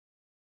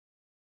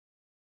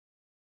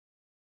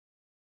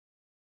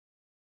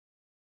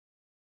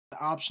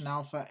Option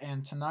Alpha,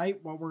 and tonight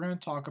what we're going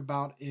to talk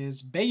about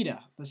is beta.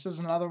 This is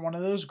another one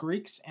of those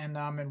Greeks, and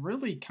it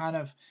really kind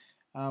of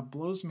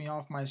blows me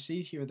off my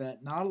seat here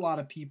that not a lot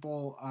of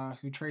people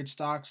who trade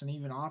stocks and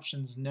even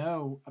options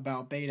know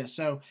about beta.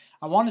 So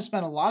I want to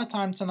spend a lot of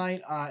time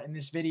tonight in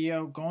this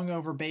video going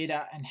over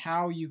beta and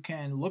how you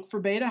can look for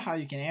beta, how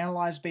you can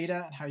analyze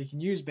beta, and how you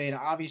can use beta.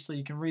 Obviously,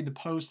 you can read the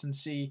post and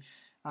see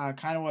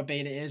kind of what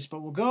beta is,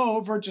 but we'll go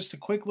over just a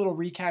quick little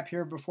recap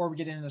here before we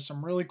get into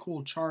some really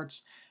cool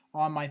charts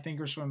on my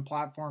Thinkorswim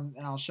platform,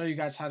 and I'll show you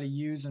guys how to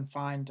use and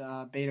find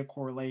beta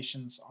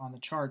correlations on the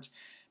charts.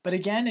 But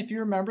again, if you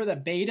remember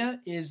that beta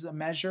is a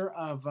measure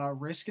of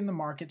risk in the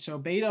market, so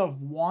beta of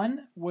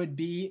 1 would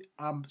be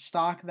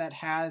stock that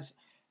has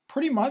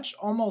pretty much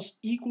almost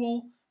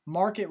equal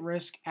market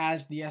risk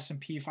as the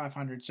S&P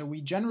 500. So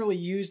we generally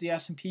use the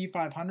S&P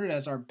 500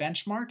 as our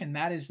benchmark, and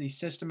that is the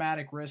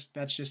systematic risk.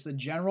 That's just the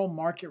general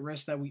market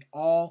risk that we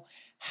all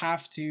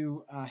have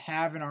to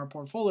have in our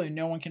portfolio.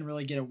 No one can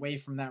really get away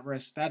from that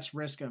risk. That's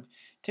risk of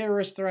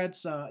terrorist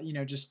threats,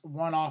 just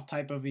one-off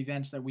type of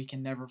events that we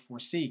can never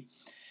foresee.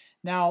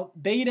 Now,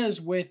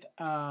 betas with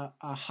a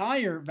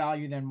higher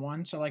value than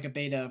 1, so like a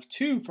beta of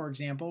 2, for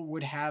example,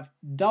 would have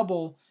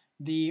double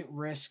the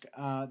risk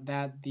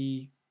that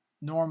the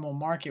normal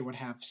market would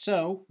have.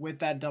 So with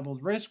that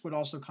doubled risk would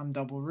also come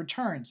double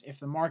returns. If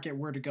the market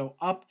were to go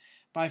up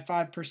by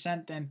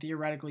 5%, then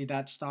theoretically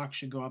that stock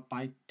should go up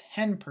by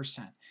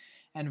 10%.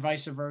 And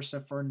vice versa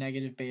for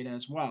negative beta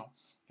as well.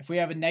 If we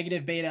have a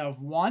negative beta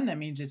of 1, that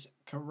means it's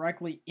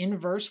correctly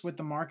inverse with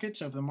the market.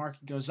 So if the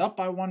market goes up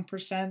by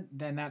 1%,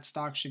 then that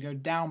stock should go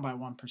down by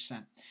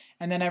 1%.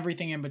 And then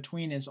everything in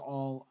between is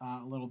all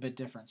a little bit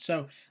different.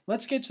 So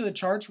let's get to the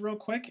charts real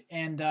quick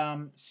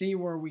and see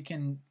where we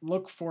can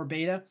look for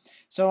beta.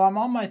 So I'm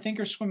on my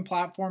Thinkorswim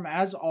platform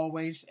as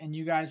always, and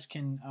you guys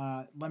can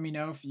let me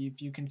know if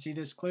you can see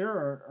this clear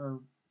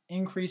or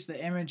increase the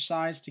image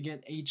size to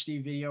get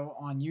HD video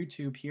on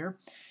YouTube here.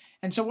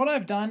 And so what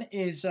I've done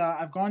is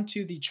I've gone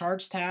to the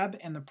charts tab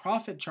and the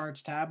profit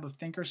charts tab of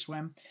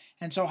Thinkorswim.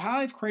 And so how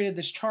I've created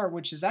this chart,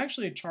 which is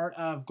actually a chart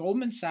of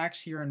Goldman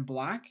Sachs here in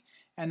black,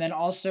 and then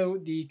also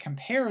the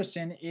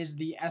comparison is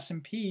the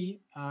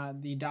S&P,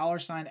 the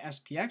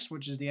 $SPX,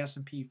 which is the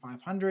S&P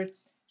 500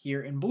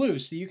 here in blue.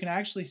 So you can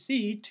actually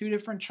see two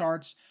different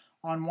charts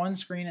on one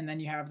screen, and then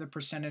you have the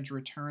percentage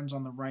returns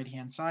on the right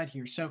hand side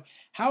here. So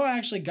how I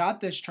actually got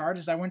this chart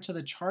is I went to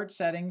the chart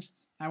settings,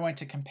 I went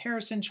to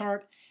comparison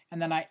chart, and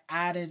then I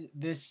added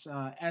this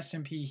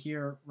S&P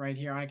here, right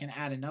here. I can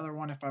add another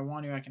one if I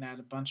want to. I can add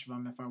a bunch of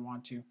them if I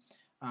want to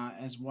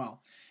as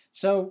well.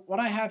 So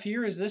what I have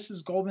here is this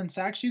is Goldman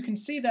Sachs. You can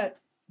see that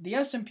the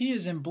S&P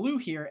is in blue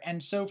here,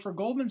 and so for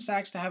Goldman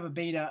Sachs to have a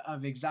beta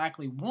of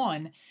exactly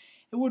 1,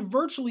 it would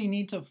virtually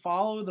need to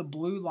follow the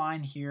blue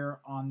line here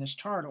on this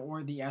chart,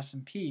 or the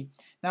S&P.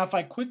 Now, if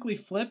I quickly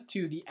flip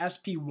to the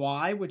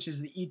SPY, which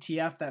is the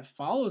ETF that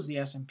follows the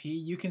S&P,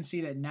 you can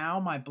see that now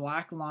my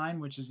black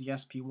line, which is the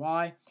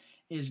SPY,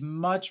 is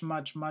much,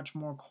 much, much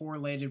more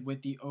correlated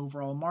with the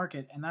overall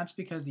market. And that's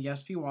because the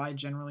SPY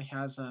generally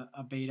has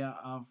a beta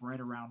of right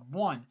around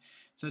 1.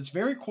 So it's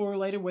very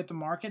correlated with the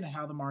market and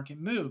how the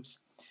market moves.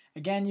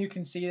 Again, you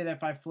can see that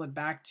if I flip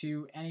back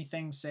to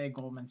anything, say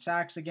Goldman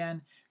Sachs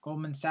again,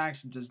 Goldman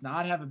Sachs does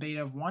not have a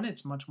beta of 1.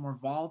 It's much more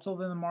volatile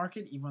than the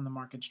market. Even when the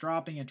market's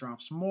dropping, it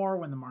drops more.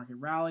 When the market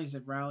rallies,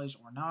 it rallies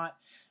or not.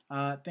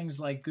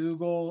 Things like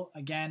Google,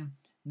 again,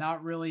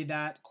 not really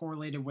that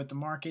correlated with the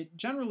market.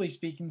 Generally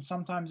speaking,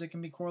 sometimes it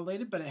can be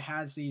correlated, but it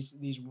has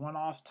these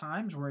one-off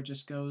times where it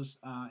just goes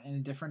in a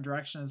different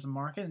direction as the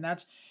market. And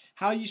that's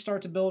how you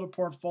start to build a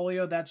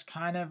portfolio that's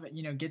kind of,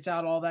 gets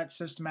out all that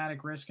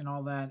systematic risk and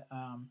all that,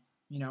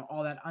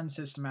 all that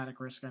unsystematic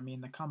risk. I mean,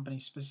 the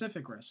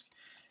company-specific risk.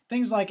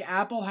 Things like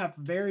Apple have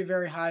very,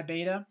 very high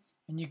beta,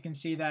 and you can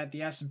see that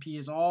the S&P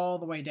is all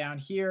the way down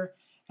here.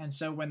 And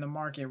so when the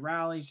market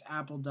rallies,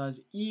 Apple does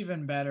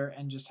even better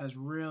and just has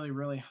really,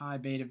 really high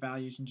beta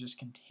values and just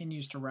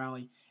continues to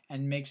rally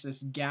and makes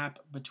this gap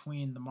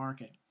between the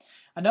market.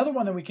 Another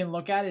one that we can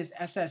look at is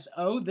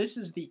SSO. This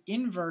is the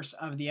inverse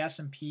of the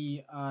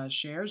S&P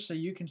shares. So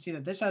you can see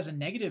that this has a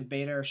negative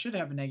beta, or should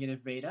have a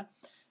negative beta.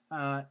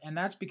 And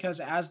that's because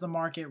as the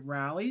market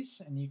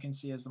rallies, and you can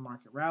see as the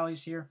market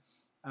rallies here,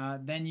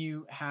 then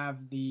you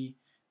have the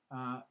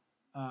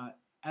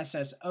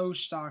SSO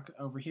stock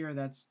over here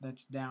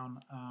that's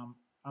down.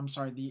 I'm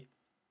sorry,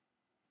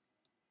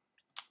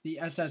 the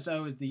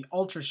SSO is the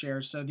ultra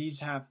shares, so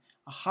these have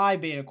a high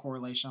beta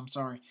correlation. I'm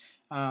sorry.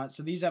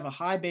 So these have a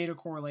high beta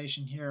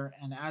correlation here,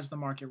 and as the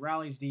market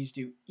rallies, these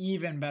do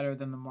even better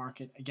than the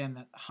market. Again,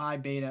 that high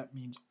beta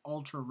means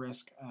ultra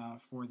risk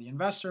for the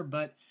investor,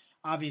 but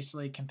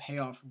obviously can pay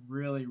off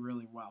really,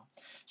 really well.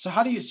 So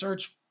how do you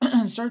search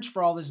search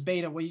for all this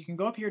beta? Well, you can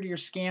go up here to your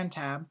scan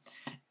tab.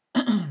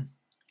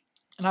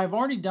 And I've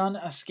already done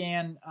a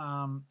scan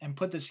and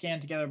put the scan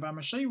together, but I'm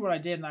going to show you what I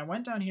did. And I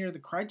went down here to the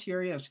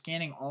criteria of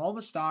scanning all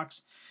the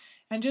stocks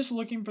and just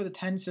looking for the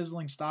 10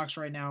 sizzling stocks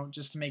right now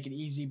just to make it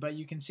easy. But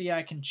you can see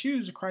I can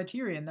choose a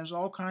criteria, and there's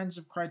all kinds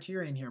of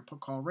criteria in here.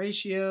 Put call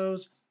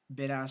ratios,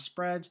 bid-ask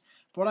spreads.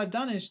 But what I've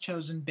done is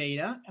chosen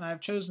beta, and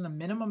I've chosen a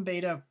minimum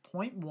beta of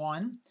 0.1,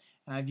 and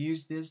I've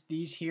used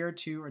these here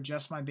to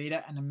adjust my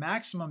beta, and a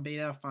maximum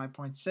beta of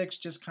 5.6,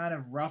 just kind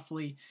of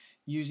roughly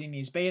using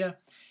these beta.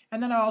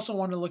 And then I also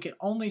want to look at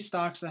only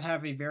stocks that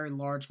have a very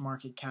large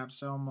market cap,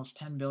 so almost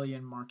 10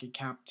 billion market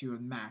cap to a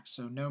max,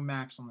 so no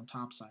max on the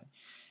top side.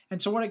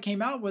 And so what it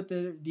came out with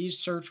these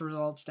search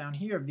results down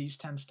here of these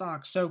 10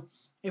 stocks. So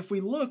if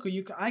we look,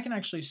 I can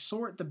actually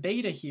sort the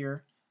beta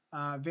here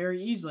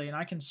very easily, and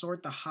I can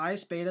sort the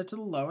highest beta to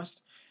the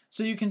lowest.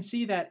 So you can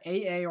see that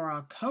AA or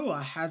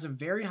Alcoa has a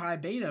very high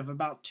beta of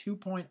about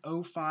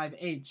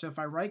 2.058. So if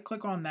I right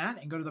click on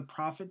that and go to the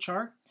profit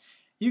chart,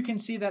 you can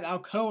see that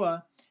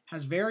Alcoa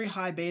has very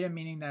high beta,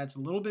 meaning that it's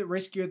a little bit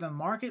riskier than the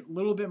market, a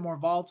little bit more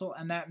volatile,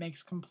 and that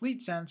makes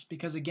complete sense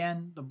because,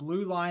 again, the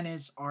blue line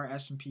is our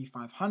S&P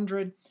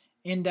 500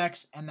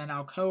 index, and then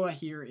Alcoa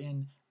here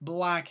in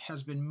black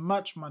has been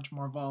much, much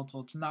more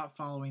volatile. It's not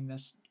following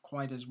this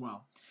quite as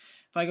well.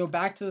 If I go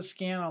back to the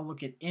scan, I'll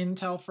look at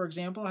Intel, for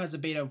example, has a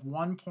beta of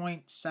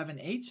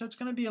 1.78, so it's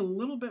going to be a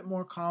little bit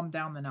more calmed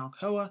down than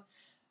Alcoa.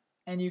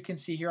 And you can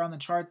see here on the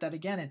chart that,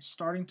 again, it's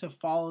starting to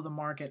follow the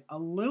market a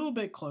little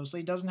bit closely.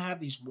 It doesn't have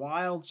these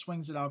wild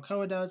swings that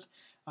Alcoa does,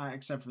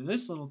 except for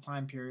this little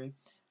time period.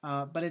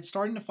 But it's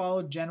starting to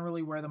follow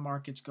generally where the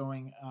market's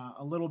going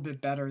a little bit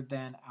better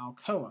than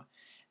Alcoa.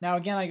 Now,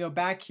 again, I go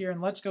back here,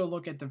 and let's go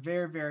look at the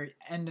very, very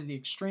end of the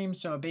extreme.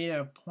 So a beta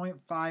of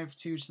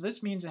 0.52. So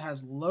this means it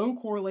has low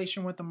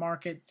correlation with the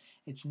market.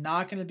 It's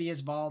not going to be as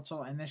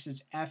volatile, and this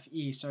is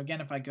FE. So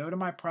again, if I go to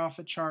my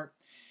profit chart,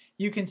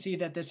 you can see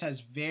that this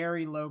has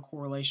very low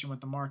correlation with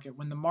the market.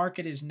 When the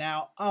market is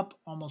now up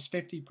almost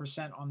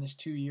 50% on this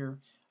 2-year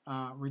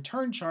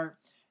return chart,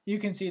 you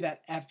can see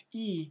that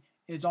FE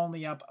is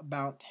only up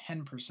about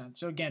 10%.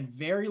 So again,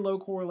 very low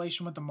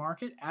correlation with the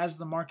market. As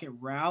the market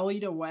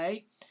rallied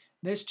away,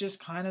 this just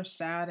kind of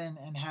sat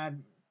and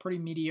had pretty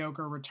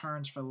mediocre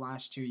returns for the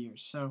last 2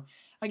 years. So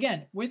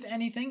again, with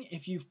anything,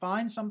 if you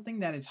find something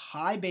that is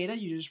high beta,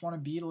 you just want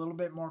to be a little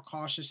bit more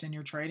cautious in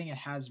your trading. It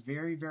has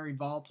very, very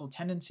volatile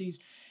tendencies.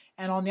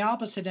 And on the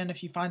opposite end,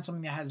 if you find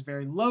something that has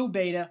very low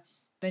beta,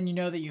 then you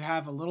know that you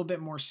have a little bit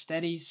more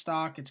steady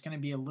stock. It's going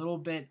to be a little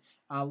bit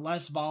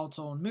less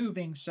volatile and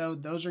moving. So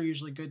those are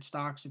usually good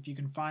stocks. If you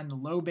can find the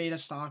low beta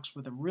stocks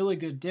with a really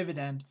good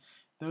dividend,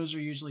 those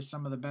are usually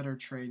some of the better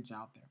trades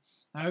out there.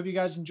 I hope you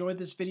guys enjoyed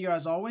this video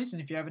as always.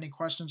 And if you have any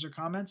questions or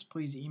comments,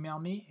 please email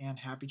me, and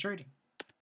happy trading.